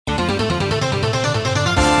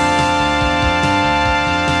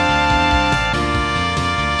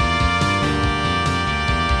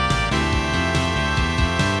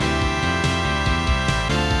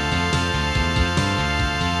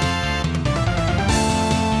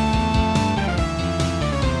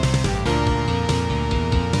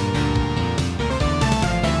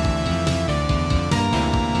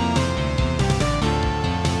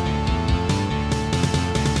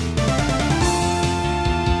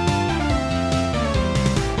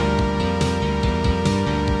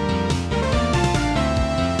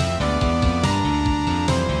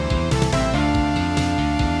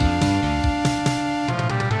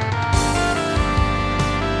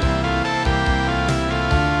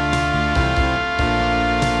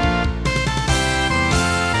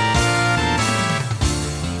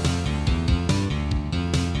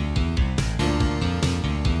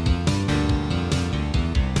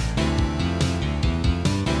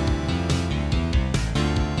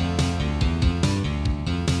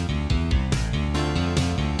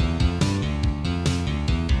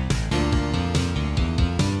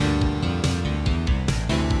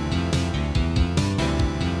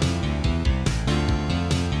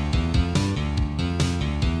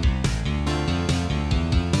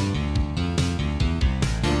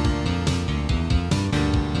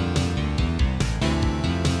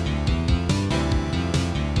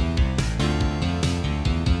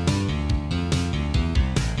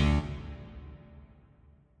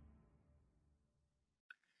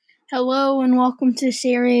Hello and welcome to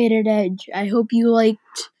Serrated Edge. I hope you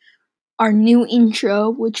liked our new intro,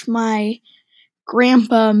 which my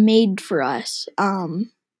grandpa made for us. Thank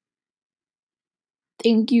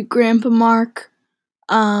you, Grandpa Mark.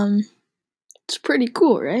 It's pretty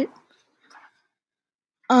cool, right?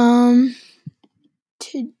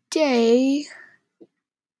 Today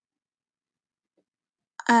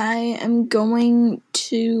I am going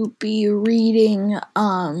to be reading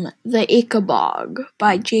The Ickabog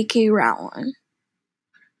by J.K. Rowling.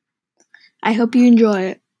 I hope you enjoy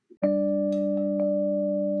it.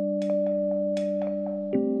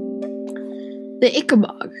 The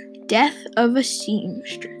Ickabog, Death of a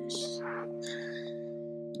Seamstress.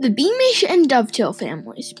 The Beamish and Dovetail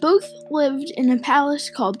families both lived in a palace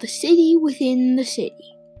called the City Within the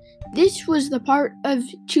City. This was the part of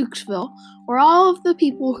Chooksville where all of the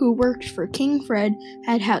people who worked for King Fred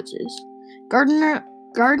had houses.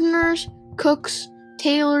 Gardeners, cooks,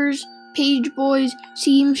 tailors, page boys,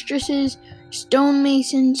 seamstresses,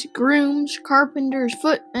 stonemasons, grooms, carpenters,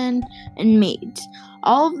 footmen, and maids.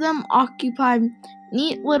 All of them occupied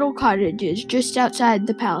neat little cottages just outside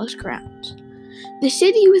the palace grounds. The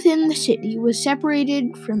city within the city was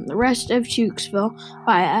separated from the rest of Chooksville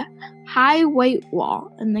by a high white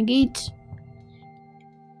wall, and the gates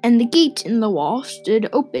in the wall stood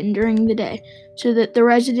open during the day, so that the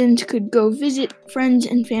residents could go visit friends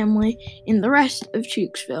and family in the rest of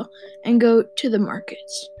Chooksville and go to the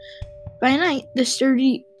markets. By night, the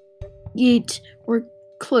sturdy gates were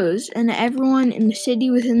closed, and everyone in the city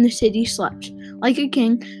within the city slept, like a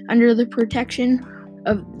king, under the protection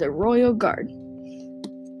of the royal guard.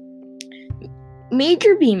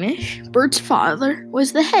 Major Beamish, Bert's father,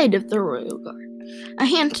 was the head of the royal guard. A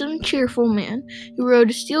handsome, cheerful man who rode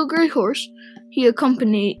a steel-gray horse. He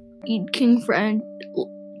accompanied King Fred,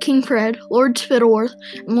 Lord Spittleworth,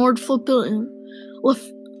 and Lord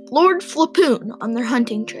Flappoon on their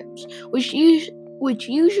hunting trips, which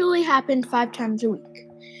usually happened 5 times a week.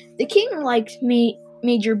 The king liked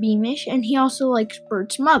Major Beamish, and he also liked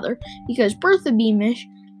Bert's mother, because Bertha Beamish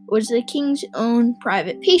was the king's own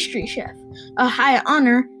private pastry chef, a high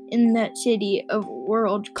honor in that city of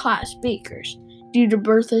world-class bakers. Due to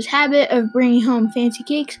Bertha's habit of bringing home fancy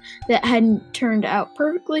cakes that hadn't turned out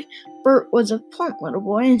perfectly, Bert was a plump little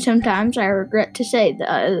boy, and sometimes, I regret to say,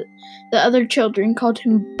 the other children called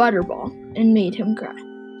him Butterball and made him cry.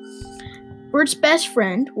 Bert's best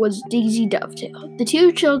friend was Daisy Dovetail. The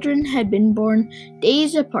two children had been born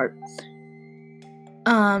days apart,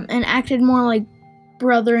 and acted more like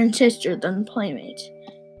brother and sister than playmates.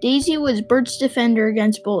 Daisy was Bert's defender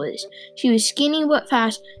against bullies. She was skinny but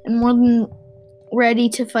fast, and more than ready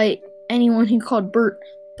to fight anyone who called Bert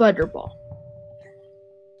Butterball.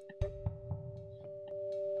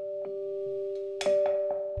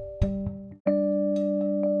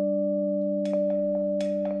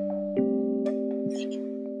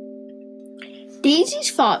 Daisy's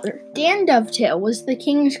father, Dan Dovetail, was the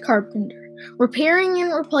king's carpenter, repairing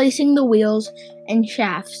and replacing the wheels and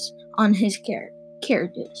shafts on his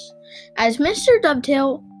carriages. As Mr.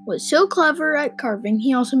 Dovetail was so clever at carving,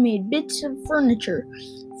 he also made bits of furniture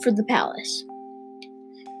for the palace.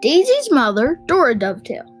 Daisy's mother, Dora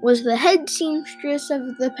Dovetail, was the head seamstress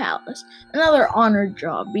of the palace, another honored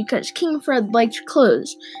job because King Fred liked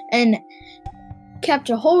clothes and kept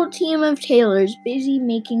a whole team of tailors busy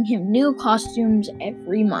making him new costumes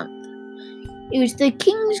every month. It was the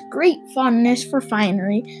king's great fondness for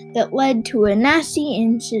finery that led to a nasty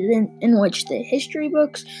incident in which the history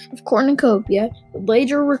books of Cornucopia would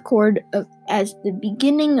later record as the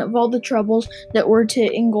beginning of all the troubles that were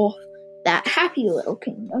to engulf that happy little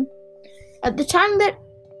kingdom. At the time that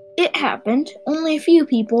it happened, only a few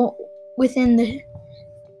people within the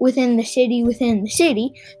city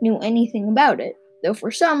knew anything about it, though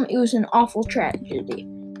for some it was an awful tragedy.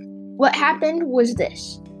 What happened was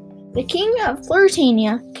this. The king of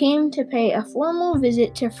Flirtania came to pay a formal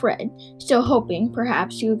visit to Fred, still hoping,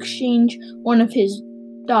 perhaps, to exchange one of his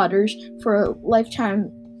daughters for a lifetime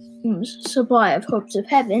supply of hopes of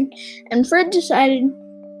heaven, and Fred decided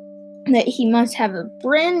that he must have a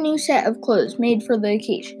brand new set of clothes made for the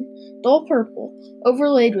occasion, dull purple,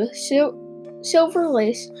 overlaid with silver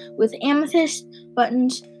lace, with amethyst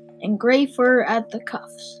buttons and gray fur at the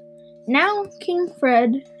cuffs. Now King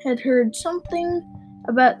Fred had heard something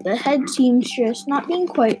about the head seamstress not being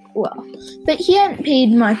quite well, but he hadn't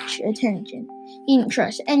paid much attention. He didn't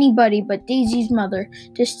trust anybody but Daisy's mother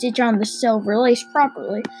to stitch on the silver lace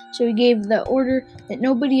properly, so he gave the order that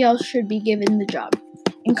nobody else should be given the job.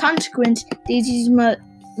 In consequence, Daisy's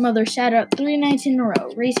mother sat up 3 nights in a row,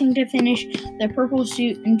 racing to finish the purple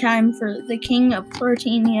suit in time for the king of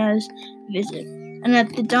Flirtania's visit. and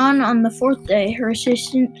at the dawn on the 4th day, her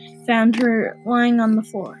assistant found her lying on the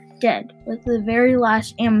floor, dead, with the very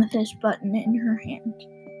last amethyst button in her hand.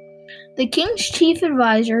 The king's chief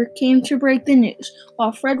advisor came to break the news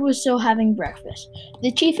while Fred was still having breakfast.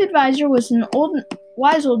 The chief advisor was an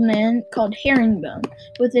wise old man called Herringbone,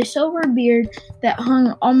 with a silver beard that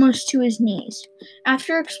hung almost to his knees.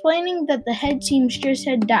 After explaining that the head seamstress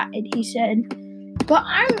had died, he said, "But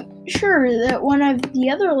I'm sure that one of the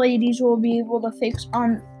other ladies will be able to fix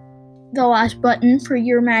on the last button for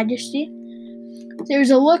your majesty." There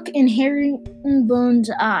was a look in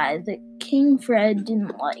Herringbone's eye that King Fred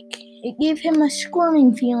didn't like. It gave him a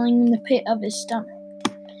squirming feeling in the pit of his stomach.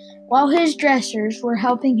 While his dressers were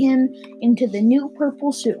helping him into the new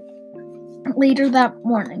purple suit. Later that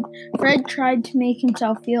morning, Fred tried to make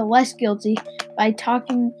himself feel less guilty by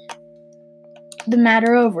talking the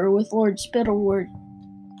matter over with Lord Spittleworth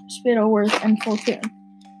and Fultoon.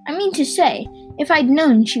 "I mean to say, if I'd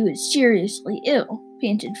known she was seriously ill,"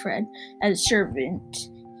 panted Fred, as servant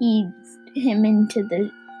heaved him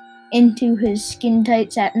into his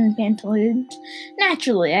skin-tight satin pantaloons.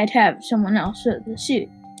 "Naturally, I'd have someone else sew the suit."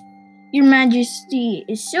 "Your Majesty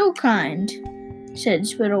is so kind," said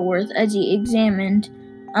Spittleworth as he examined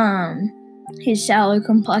his sallow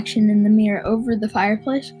complexion in the mirror over the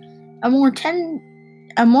fireplace. A more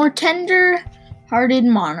tender-hearted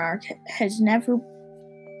monarch was never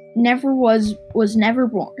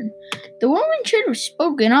born." "The woman should have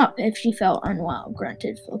spoken up if she felt unwell,"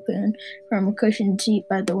 grunted Fultoon from a cushioned seat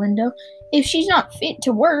by the window. "If she's not fit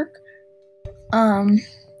to work,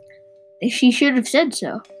 she should have said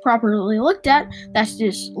so. Properly looked at, that's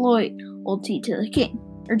disloyalty to the king.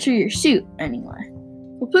 Or to your suit, anyway."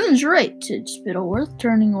 "Fultoon's right," said Spittleworth,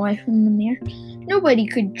 turning away from the mirror. "Nobody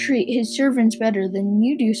could treat his servants better than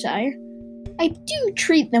you do, sire." "I do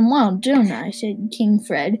treat them well, don't I?" said King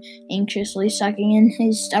Fred, anxiously sucking in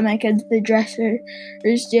his stomach as the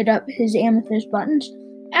dressers did up his amethyst buttons.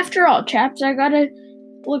 "After all, chaps, I gotta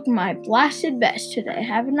look my blasted best today,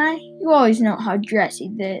 haven't I? You know how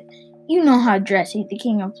dressy the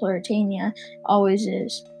King of Pluritania always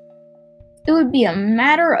is. It would be a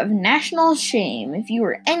matter of national shame if you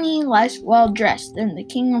were any less well-dressed than the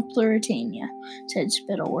King of Pluritania," said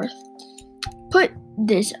Spittleworth. "Put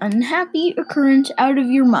this unhappy occurrence out of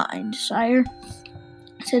your mind, sire,"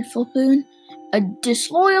 said Fultoon. "A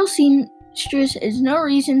disloyal seamstress is no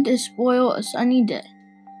reason to spoil a sunny day."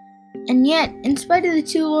 And yet, in spite of the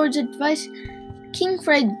two lords' advice, King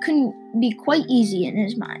Fred couldn't be quite easy in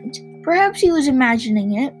his mind. Perhaps he was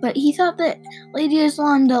imagining it, but he thought that Lady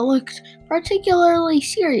Islanda looked particularly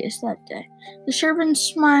serious that day. The servants'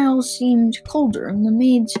 smiles seemed colder, and the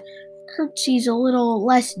maids' curtsies a little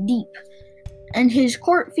less deep. And as his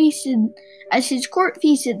court feasted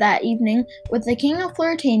that evening with the King of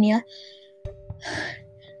Pluritania,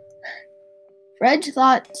 Fred's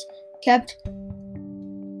thoughts kept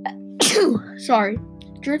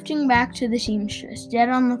drifting back to the seamstress, dead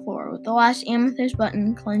on the floor, with the last amethyst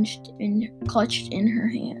button clutched in her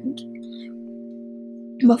hand.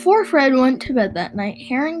 Before Fred went to bed that night,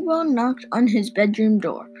 Herringbone knocked on his bedroom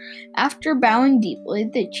door. After bowing deeply,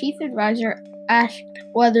 the chief advisor asked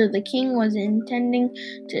whether the king was intending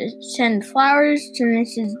to send flowers to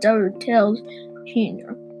Mrs. Dovetail's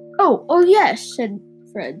funeral. Oh, yes," said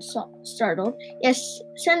Fred, startled. "Yes,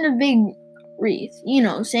 send a big wreath,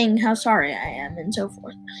 saying how sorry I am and so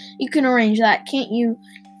forth. You can arrange that, can't you,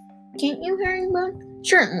 Herringbone?"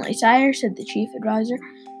 "Certainly, sire," said the chief advisor.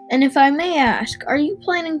 "And if I may ask, are you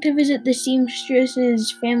planning to visit the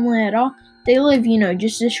seamstress's family at all? They live,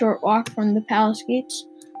 just a short walk from the palace gates."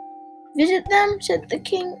 "Visit them?" said the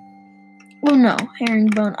king. "Well, no,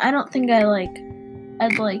 Herringbone, I don't think I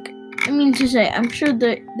mean to say, I'm sure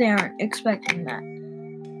that they aren't expecting that."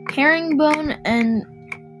 Herringbone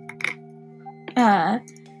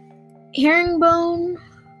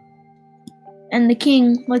and the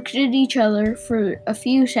king looked at each other for a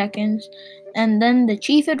few seconds, and then the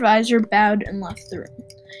chief advisor bowed and left the room.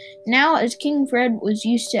 Now, as King Fred was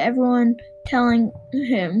used to everyone telling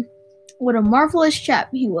him what a marvelous chap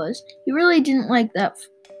he was, he really didn't like that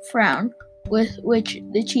frown with which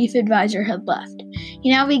the chief advisor had left. He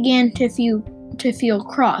now began to feel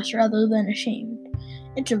cross rather than ashamed.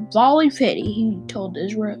 "It's a bally pity," he told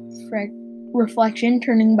his reflection,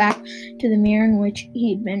 turning back to the mirror in which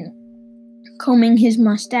he'd been combing his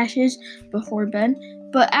mustaches before bed.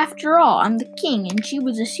 "But after all, I'm the king, and she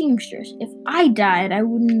was a seamstress. If I died, I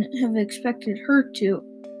wouldn't have expected her to."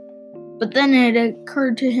 But then it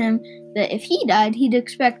occurred to him that if he died, he'd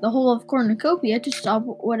expect the whole of Cornucopia to stop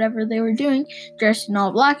whatever they were doing, dressed in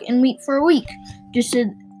all black, and weep for a week, just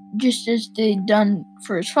just as they'd done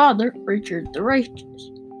for his father, Richard the Righteous.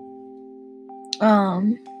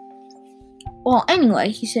 Well,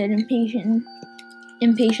 anyway, he said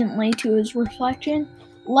impatiently to his reflection,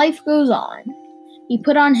 life goes on. He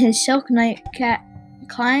put on his silk nightcap,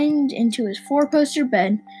 climbed into his four-poster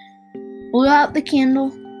bed, blew out the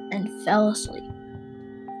candle, and fell asleep.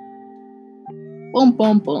 Bum,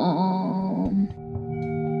 bum, bum.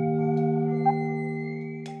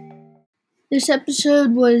 This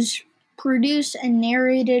episode was produced and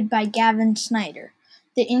narrated by Gavin Snyder.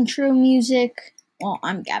 The intro music,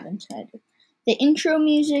 I'm Gavin Snyder. The intro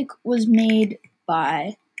music was made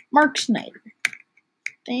by Mark Snyder.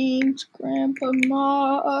 Thanks, Grandpa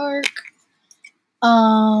Mark.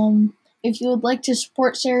 If you would like to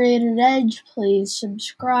support Serrated Edge, please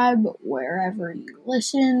subscribe wherever you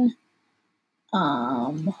listen.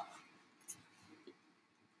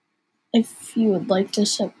 If you would like to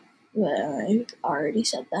I already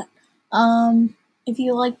said that. If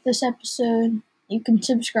you like this episode, you can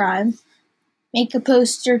subscribe, make a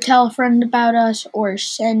post or tell a friend about us, or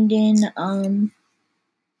send in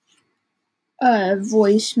a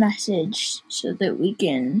voice message so that we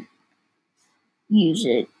can use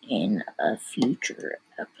it in a future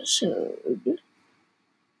episode.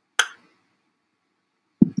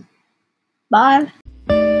 Bye.